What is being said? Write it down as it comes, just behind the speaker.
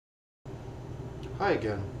Hi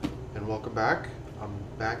again, and welcome back. I'm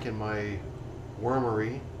back in my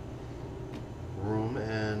wormery room,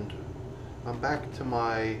 and I'm back to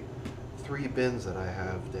my 3 bins that I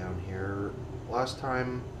have down here. Last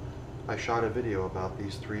time I shot a video about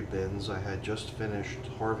these 3 bins, I had just finished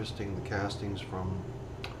harvesting the castings from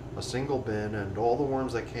a single bin, and all the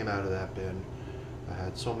worms that came out of that bin, I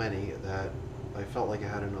had so many that I felt like I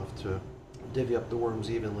had enough to divvy up the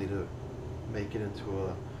worms evenly to make it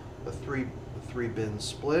into a three bin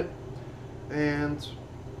split. And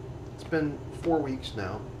it's been 4 weeks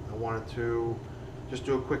now. I wanted to just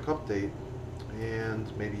do a quick update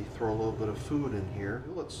and maybe throw a little bit of food in here.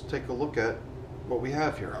 Let's take a look at what we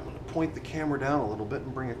have here. I'm going to point the camera down a little bit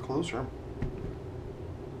and bring it closer.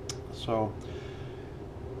 So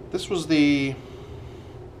this is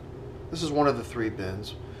one of the 3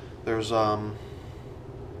 bins. There's the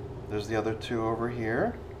other 2 over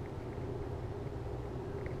here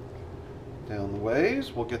down the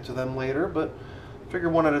ways. We'll get to them later, but figure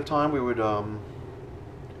one at a time. We would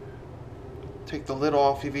take the lid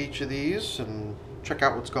off of each of these and check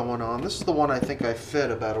out what's going on. This is the one I think I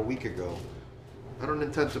fed about a week ago. I don't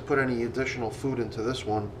intend to put any additional food into this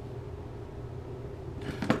one.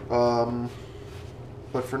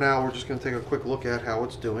 But for now, we're just going to take a quick look at how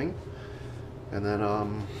it's doing, and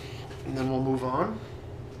then we'll move on.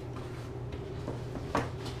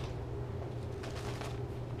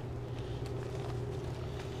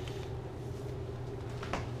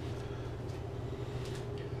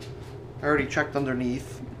 I already checked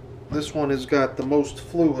underneath. This one has got the most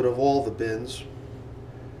fluid of all the bins,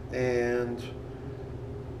 and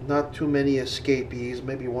not too many escapees,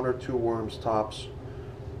 maybe 1 or 2 worms tops.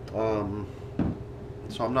 So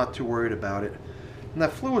I'm not too worried about it. And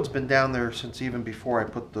that fluid's been down there since even before I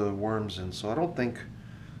put the worms in, so I don't think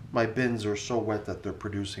my bins are so wet that they're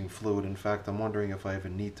producing fluid. In fact, I'm wondering if I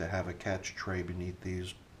even need to have a catch tray beneath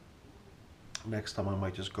these. Next time I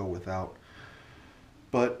might just go without.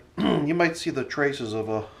 But you might see the traces of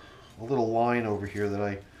a little line over here that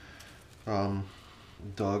I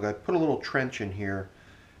dug. I put a little trench in here,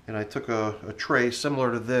 and I took a tray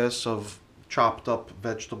similar to this of chopped up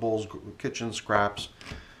vegetables, kitchen scraps,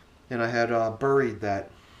 and I had buried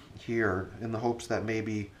that here in the hopes that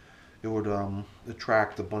maybe it would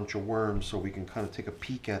attract a bunch of worms, so we can kind of take a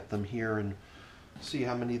peek at them here and see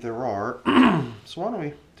how many there are. So why don't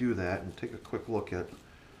we do that and take a quick look at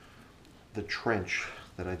the trench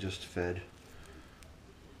that I just fed.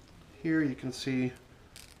 Here you can see,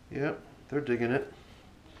 yep, they're digging it.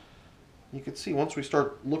 You can see once we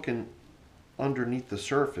start looking underneath the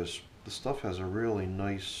surface, the stuff has a really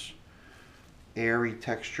nice airy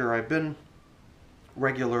texture. I've been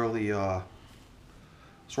regularly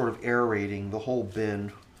sort of aerating the whole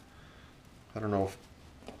bin. I don't know if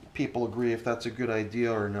people agree if that's a good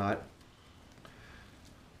idea or not.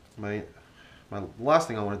 My last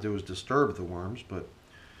thing I want to do is disturb the worms, but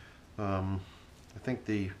I think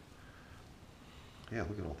yeah,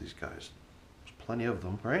 look at all these guys. There's plenty of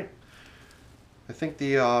them, right? I think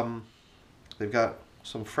they've got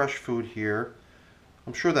some fresh food here.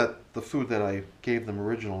 I'm sure that the food that I gave them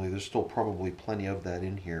originally, there's still probably plenty of that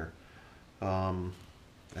in here. I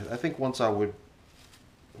think once I would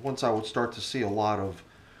start to see a lot of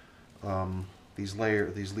these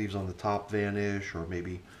leaves on the top vanish, or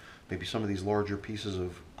maybe some of these larger pieces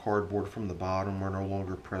of cardboard from the bottom are no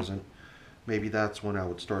longer present, maybe that's when I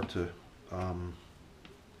would start to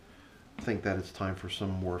think that it's time for some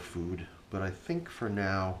more food. But I think for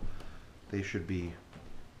now they should be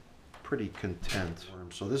pretty content.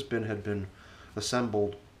 So this bin had been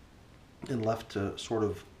assembled and left to sort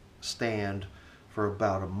of stand for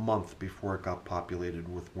about a month before it got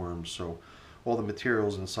populated with worms, so all the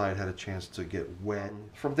materials inside had a chance to get wet.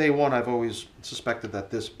 From day one, I've always suspected that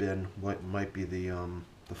this bin might be the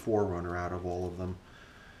forerunner out of all of them,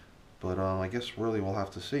 but I guess really we'll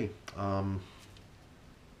have to see.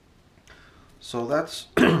 So that's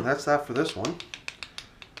that's that for this one.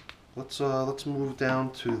 Let's move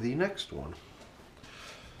down to the next one.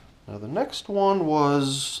 Now the next one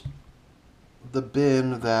was the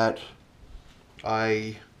bin that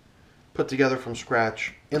I put together from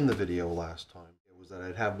scratch in the video last time. It was that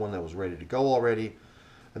I'd have one that was ready to go already,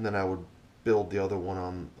 and then I would build the other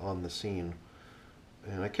one on the scene.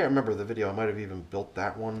 And I can't remember the video. I might have even built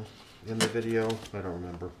that one in the video. I don't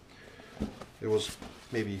remember. It was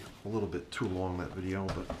maybe a little bit too long, that video,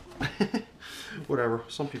 but whatever.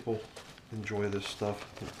 Some people enjoy this stuff.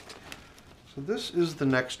 So this is the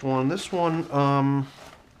next one. This one, I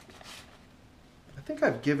think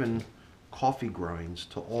I've given coffee grinds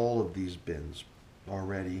to all of these bins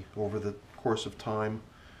already over the course of time.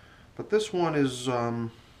 But this one is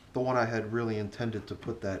the one I had really intended to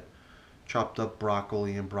put that chopped up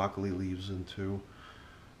broccoli and broccoli leaves into,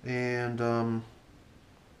 and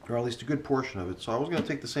or at least a good portion of it. So I was going to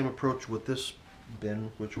take the same approach with this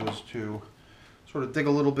bin, which was to sort of dig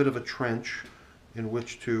a little bit of a trench in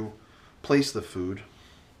which to place the food.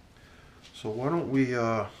 So why don't we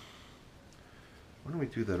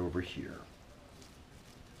do that over here?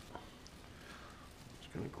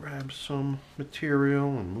 Just going to grab some material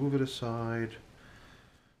and move it aside.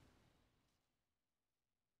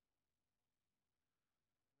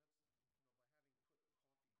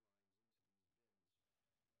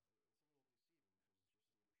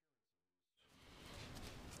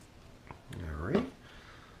 All right.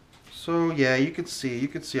 So yeah, you can see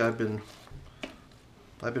I've been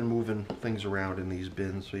moving things around in these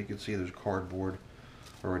bins, so you can see there's cardboard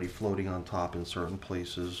already floating on top in certain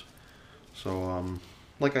places. So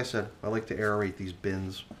like I said, I like to aerate these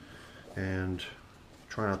bins and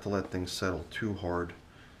try not to let things settle too hard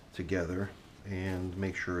together, and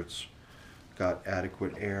make sure it's got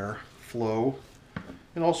adequate air flow,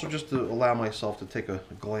 and also just to allow myself to take a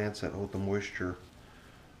glance at what the moisture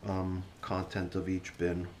content of each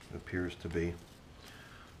bin appears to be.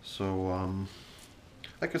 So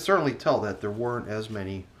I could certainly tell that there weren't as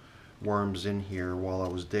many worms in here while I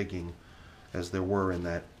was digging as there were in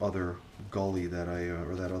that other gully that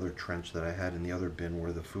or that other trench that I had in the other bin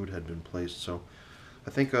where the food had been placed. So I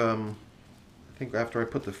think after I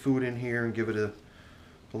put the food in here and give it a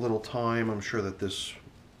little time, I'm sure that this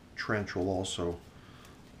trench will also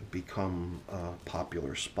become a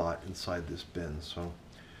popular spot inside this bin. So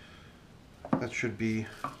that should be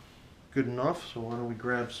good enough. So why don't we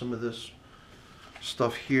grab some of this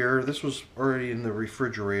stuff here. This was already in the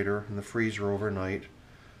refrigerator, in the freezer overnight.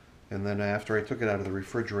 And then after I took it out of the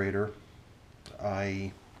refrigerator,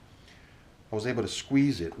 I was able to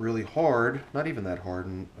squeeze it really hard, not even that hard,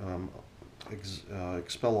 and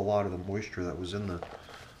expel a lot of the moisture that was in the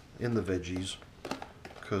veggies.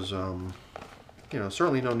 Because you know,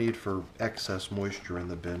 certainly no need for excess moisture in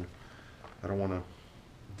the bin. I don't want to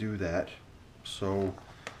do that. So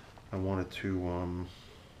I wanted to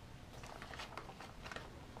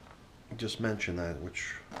just mention that,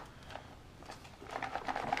 which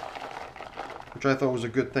I thought was a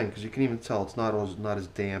good thing, because you can even tell it's not as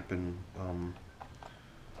damp and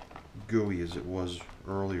gooey as it was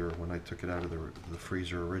earlier when I took it out of the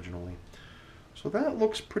freezer originally. So that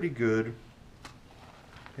looks pretty good.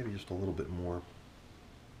 Maybe just a little bit more.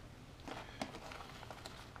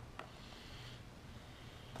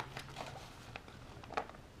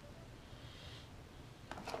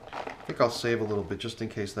 I think I'll save a little bit just in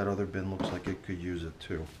case that other bin looks like it could use it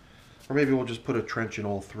too. Or maybe we'll just put a trench in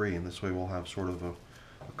all three, and this way we'll have sort of a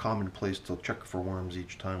common place to check for worms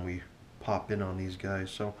each time we pop in on these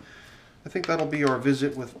guys. So I think that'll be our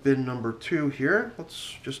visit with bin number 2 here.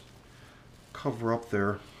 Let's just cover up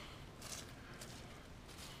their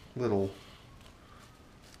little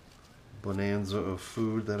bonanza of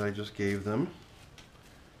food that I just gave them.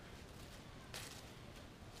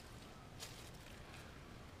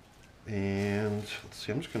 And let's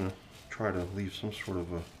see, I'm just going to try to leave some sort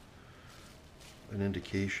of an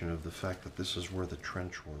indication of the fact that this is where the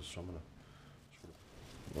trench was. So I'm going to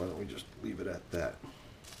why don't we just leave it at that?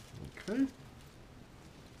 Okay.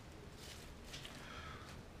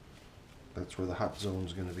 That's where the hot zone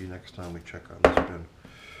is going to be next time we check on this bin.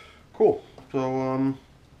 Cool. So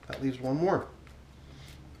that leaves one more.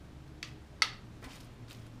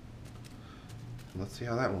 Let's see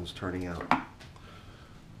how that one's turning out.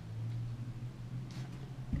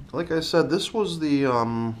 Like I said, this was the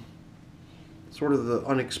sort of the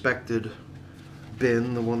unexpected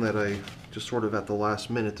bin, the one that I just sort of at the last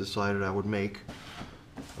minute decided I would make.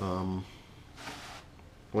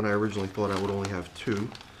 When I originally thought I would only have 2.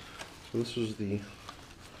 So this is the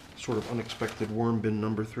sort of unexpected worm bin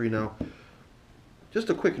number 3. Now, just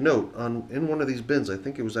a quick note, in one of these bins, I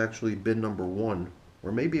think it was actually bin number 1,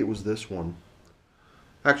 or maybe it was this one.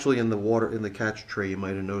 Actually, in the catch tray, you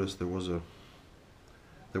might have noticed there was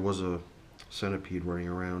a centipede running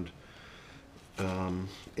around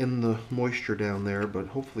in the moisture down there, but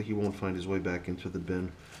hopefully he won't find his way back into the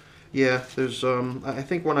bin. Yeah, there's I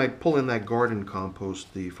think when I pull in that garden compost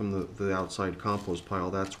from the outside compost pile,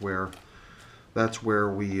 that's where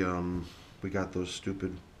we got those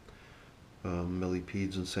stupid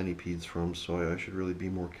millipedes and centipedes from. So I should really be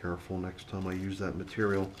more careful next time I use that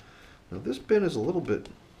material. Now this bin is a little bit,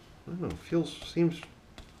 I don't know, seems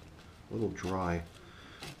a little dry.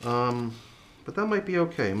 But that might be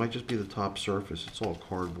okay. It might just be the top surface. It's all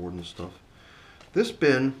cardboard and stuff. This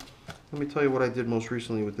bin, let me tell you what I did most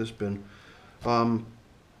recently with this bin.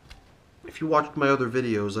 if you watched my other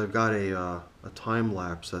videos, I've got a time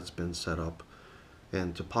lapse that's been set up.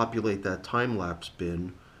 And to populate that time lapse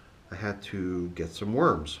bin, I had to get some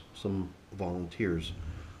worms, some volunteers.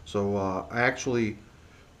 So I actually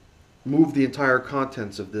moved the entire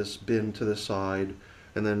contents of this bin to the side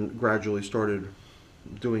and then gradually started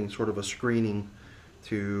doing sort of a screening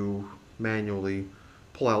to manually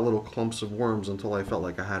pull out little clumps of worms until I felt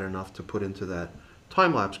like I had enough to put into that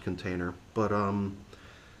time-lapse container. But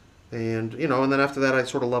and you know, and then after that I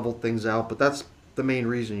sort of leveled things out, but that's the main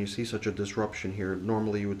reason you see such a disruption here.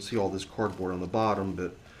 Normally you would see all this cardboard on the bottom,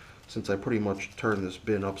 but since I pretty much turned this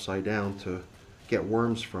bin upside down to get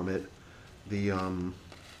worms from it, the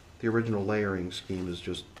original layering scheme is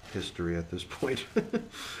just history at this point.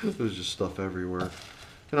 There's just stuff everywhere.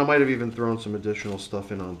 And I might have even thrown some additional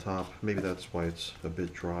stuff in on top. Maybe that's why it's a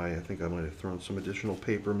bit dry. I think I might have thrown some additional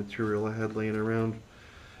paper material I had laying around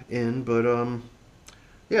in. But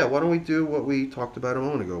yeah, why don't we do what we talked about a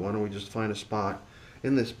moment ago? Why don't we just find a spot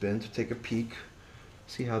in this bin to take a peek,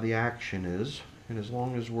 see how the action is. And as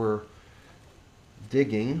long as we're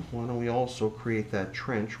digging, why don't we also create that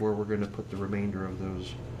trench where we're going to put the remainder of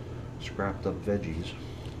those scrapped up veggies.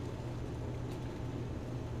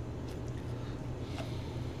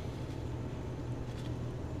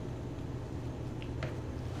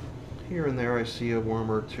 Here and there I see a worm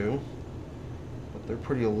or two, but they're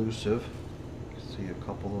pretty elusive. You can see a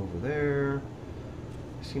couple over there.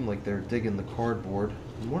 They seem like they're digging the cardboard.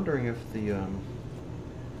 I'm wondering if the,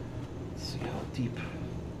 let's see how deep.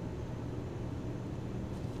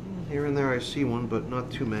 Here and there I see one, but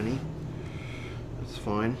not too many. That's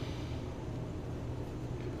fine.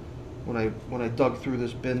 When I dug through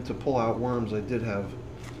this bin to pull out worms, I did have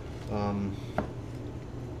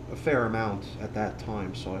a fair amount at that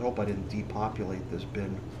time, so I hope I didn't depopulate this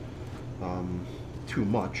bin too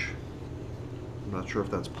much. I'm not sure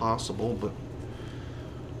if that's possible, but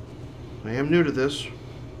I am new to this.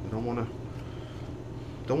 I don't want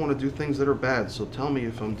to do things that are bad, so tell me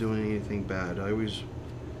if I'm doing anything bad. I always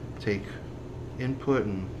take input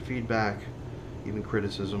and feedback, even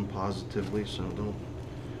criticism, positively, so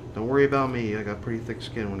don't worry about me. I got pretty thick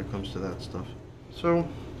skin when it comes to that stuff. So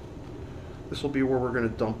this will be where we're going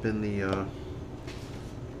to dump in the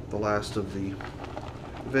last of the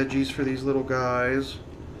veggies for these little guys,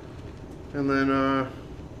 and then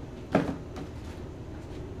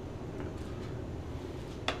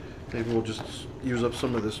maybe we'll just use up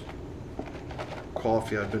some of this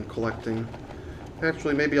coffee I've been collecting.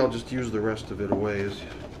 Actually, maybe I'll just use the rest of it away as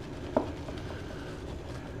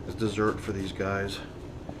dessert for these guys.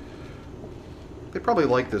 They probably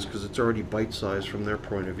like this because it's already bite-sized from their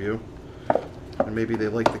point of view. And maybe they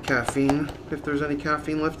like the caffeine. If there's any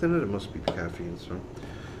caffeine left in it, it must be caffeine. So,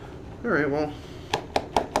 alright, well,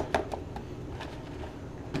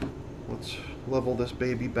 let's level this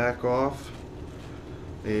baby back off.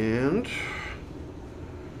 And,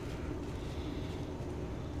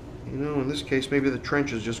 you know, in this case, maybe the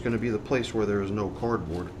trench is just going to be the place where there is no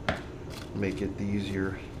cardboard. Make it the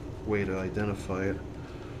easier way to identify it.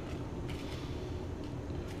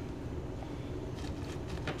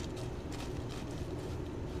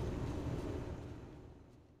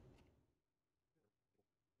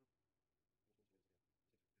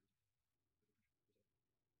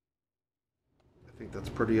 I think that's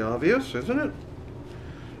pretty obvious, isn't it?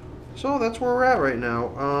 So that's where we're at right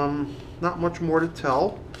now. Not much more to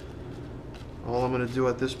tell. All I'm going to do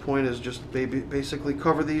at this point is just basically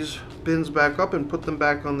cover these bins back up and put them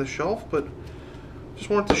back on the shelf, but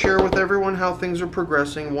just wanted to share with everyone how things are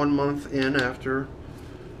progressing 1 month in after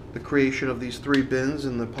the creation of these 3 bins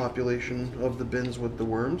and the population of the bins with the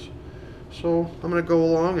worms. So I'm going to go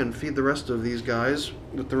along and feed the rest of these guys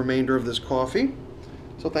with the remainder of this coffee.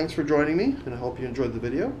 So thanks for joining me, and I hope you enjoyed the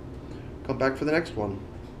video. Come back for the next one.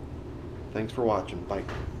 Thanks for watching. Bye.